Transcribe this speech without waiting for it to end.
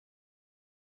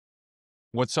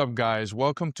What's up, guys?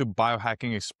 Welcome to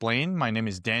Biohacking Explained. My name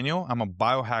is Daniel. I'm a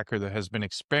biohacker that has been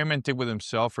experimenting with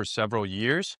himself for several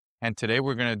years. And today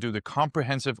we're going to do the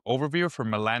comprehensive overview for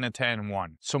Melanotan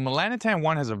 1. So Melanotan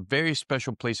 1 has a very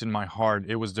special place in my heart.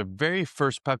 It was the very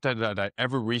first peptide that I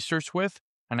ever researched with,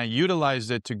 and I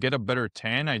utilized it to get a better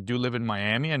tan. I do live in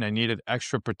Miami and I needed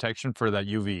extra protection for that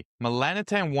UV.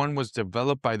 Melanotan 1 was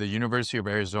developed by the University of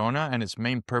Arizona, and its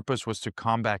main purpose was to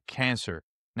combat cancer.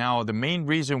 Now, the main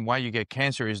reason why you get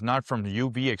cancer is not from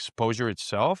UV exposure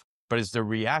itself, but it's the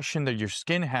reaction that your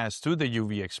skin has to the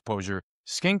UV exposure.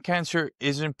 Skin cancer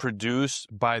isn't produced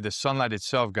by the sunlight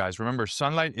itself, guys. Remember,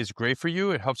 sunlight is great for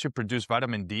you. It helps you produce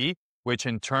vitamin D, which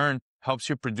in turn helps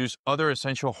you produce other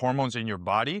essential hormones in your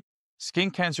body.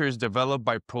 Skin cancer is developed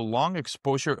by prolonged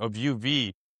exposure of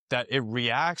UV, that it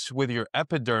reacts with your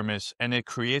epidermis and it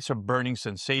creates a burning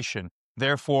sensation,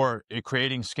 therefore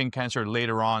creating skin cancer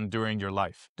later on during your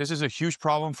life. This is a huge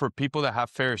problem for people that have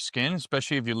fair skin,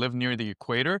 especially if you live near the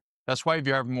equator. That's why if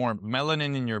you have more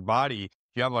melanin in your body,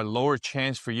 you have a lower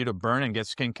chance for you to burn and get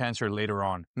skin cancer later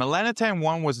on. Melanotan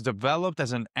 1 was developed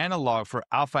as an analog for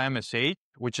alpha MSH,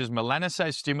 which is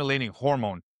melanocyte stimulating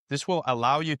hormone. This will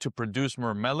allow you to produce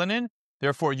more melanin.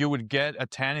 Therefore, you would get a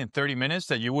tan in 30 minutes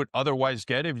that you would otherwise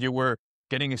get if you were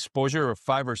getting exposure of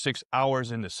 5 or 6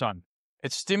 hours in the sun.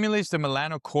 It stimulates the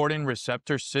melanocortin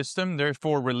receptor system,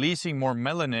 therefore releasing more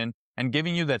melanin and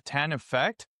giving you that tan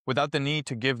effect without the need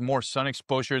to give more sun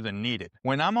exposure than needed.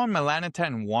 When I'm on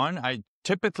Melanotan 1, I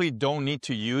typically don't need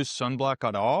to use sunblock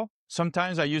at all.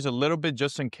 Sometimes I use a little bit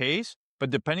just in case, but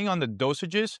depending on the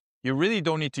dosages, you really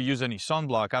don't need to use any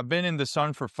sunblock. I've been in the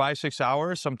sun for 5-6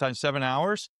 hours, sometimes 7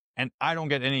 hours, and I don't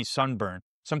get any sunburn.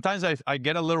 Sometimes I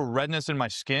get a little redness in my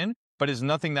skin, but it's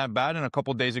nothing that bad. In a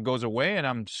couple days, it goes away and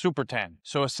I'm super tan.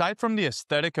 So aside from the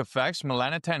aesthetic effects,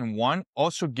 Melanotan 1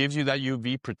 also gives you that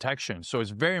UV protection. So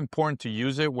it's very important to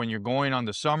use it when you're going on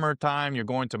the summertime, you're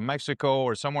going to Mexico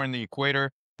or somewhere in the equator.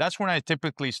 That's when I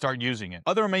typically start using it.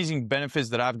 Other amazing benefits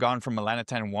that I've gotten from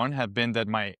Melanotan 1 have been that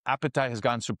my appetite has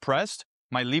gotten suppressed,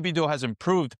 my libido has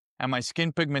improved, and my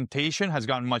skin pigmentation has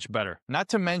gotten much better. Not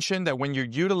to mention that when you're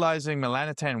utilizing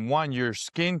Melanotan 1, your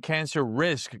skin cancer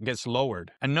risk gets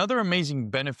lowered. Another amazing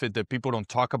benefit that people don't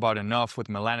talk about enough with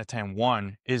Melanotan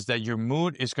 1 is that your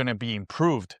mood is going to be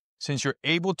improved. Since you're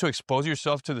able to expose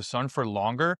yourself to the sun for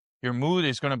longer, your mood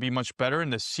is going to be much better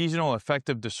and the seasonal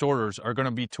affective disorders are going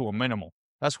to be to a minimal.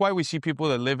 That's why we see people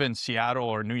that live in Seattle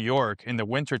or New York in the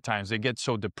winter times, they get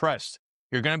so depressed.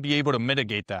 You're going to be able to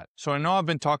mitigate that. So I know I've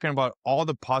been talking about all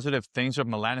the positive things of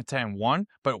Melanotan 1,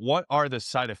 but what are the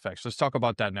side effects? Let's talk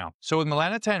about that now. So with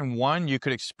Melanotan 1, you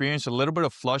could experience a little bit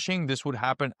of flushing. This would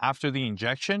happen after the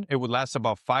injection. It would last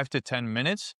about 5 to 10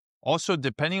 minutes. Also,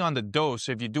 depending on the dose,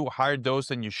 if you do a higher dose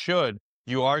than you should,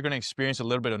 you are going to experience a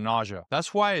little bit of nausea.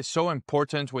 That's why it's so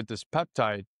important with this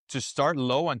peptide to start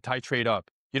low and titrate up.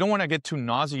 You don't want to get too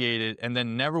nauseated and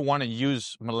then never want to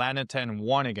use Melanotan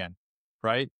 1 again,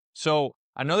 right? So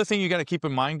another thing you got to keep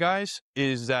in mind, guys,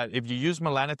 is that if you use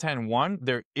Melanotan 1,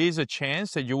 there is a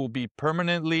chance that you will be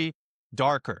permanently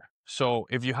darker. So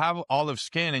if you have olive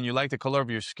skin and you like the color of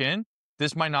your skin,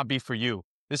 this might not be for you.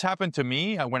 This happened to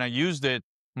me when I used it.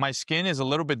 My skin is a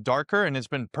little bit darker and it's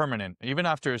been permanent, even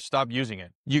after I stopped using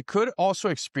it. You could also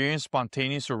experience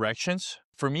spontaneous erections.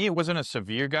 For me, it wasn't as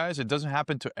severe, guys. It doesn't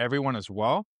happen to everyone as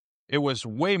well. It was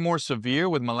way more severe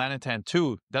with Melanotan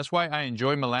 2. That's why I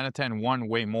enjoy Melanotan 1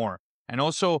 way more. And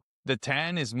also, the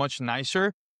tan is much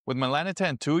nicer. With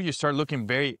Melanotan 2, you start looking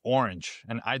very orange,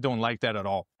 and I don't like that at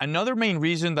all. Another main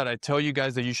reason that I tell you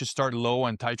guys that you should start low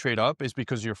and titrate up is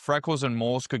because your freckles and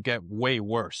moles could get way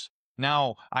worse.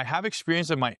 Now, I have experienced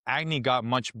that my acne got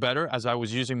much better as I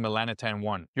was using Melanotan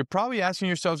 1. You're probably asking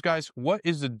yourselves, guys, what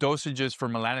is the dosages for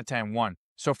Melanotan 1?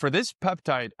 So for this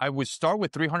peptide, I would start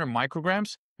with 300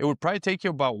 micrograms. It would probably take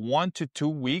you about 1 to 2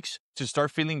 weeks to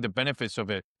start feeling the benefits of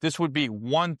it. This would be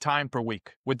 1 time per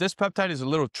week. With this peptide is a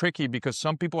little tricky because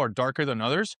some people are darker than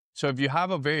others. So if you have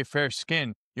a very fair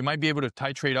skin, you might be able to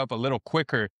titrate up a little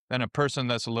quicker than a person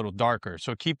that's a little darker.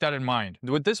 So keep that in mind.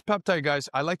 With this peptide, guys,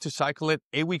 I like to cycle it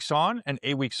 8 weeks on and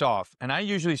 8 weeks off. And I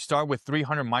usually start with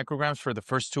 300 micrograms for the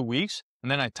first 2 weeks.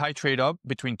 And then I titrate up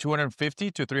between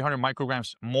 250 to 300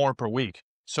 micrograms more per week.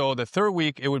 So the third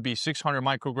week, it would be 600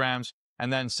 micrograms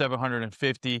and then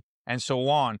 750 and so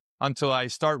on until I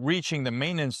start reaching the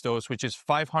maintenance dose, which is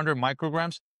 500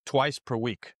 micrograms twice per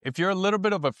week. If you're a little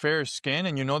bit of a fair skin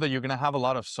and you know that you're going to have a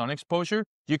lot of sun exposure,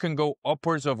 you can go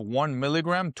upwards of 1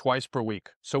 milligram twice per week.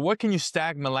 So what can you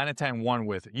stack Melanotan 1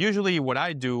 with? Usually what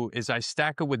I do is I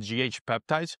stack it with GH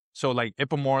peptides. So like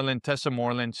ipamorelin,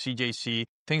 tesamorelin, CJC,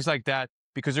 things like that,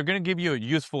 because they're going to give you a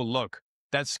youthful look.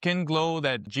 that skin glow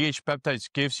that GH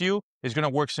Peptides gives you is going to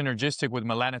work synergistic with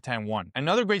Melanotan 1.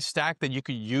 Another great stack that you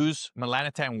could use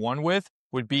Melanotan 1 with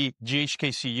would be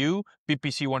GHKCU,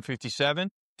 BPC 157,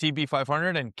 TB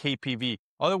 500, and KPV,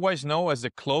 otherwise known as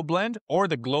the Glow Blend or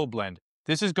the Glow Blend.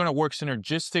 This is going to work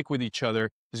synergistic with each other.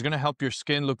 It's going to help your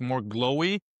skin look more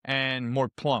glowy and more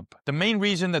plump. The main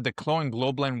reason that the Glow and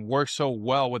Glow Blend works so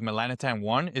well with Melanotan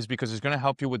 1 is because it's going to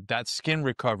help you with that skin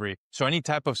recovery. So any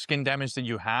type of skin damage that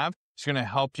you have, it's going to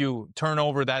help you turn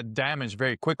over that damage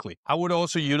very quickly. I would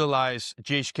also utilize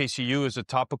GHKCU as a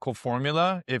topical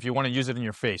formula if you want to use it in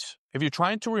your face. If you're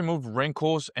trying to remove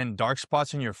wrinkles and dark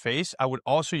spots in your face, I would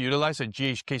also utilize a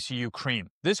GHKCU cream.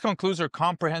 This concludes our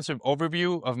comprehensive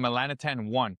overview of Melanotan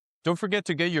 1. Don't forget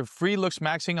to get your free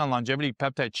Looksmaxxing on Longevity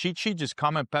Peptide cheat sheet. Just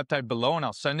comment Peptide below and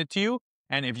I'll send it to you.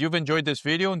 And if you've enjoyed this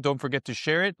video, don't forget to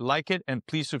share it, like it, and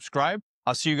please subscribe.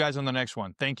 I'll see you guys on the next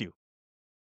one. Thank you.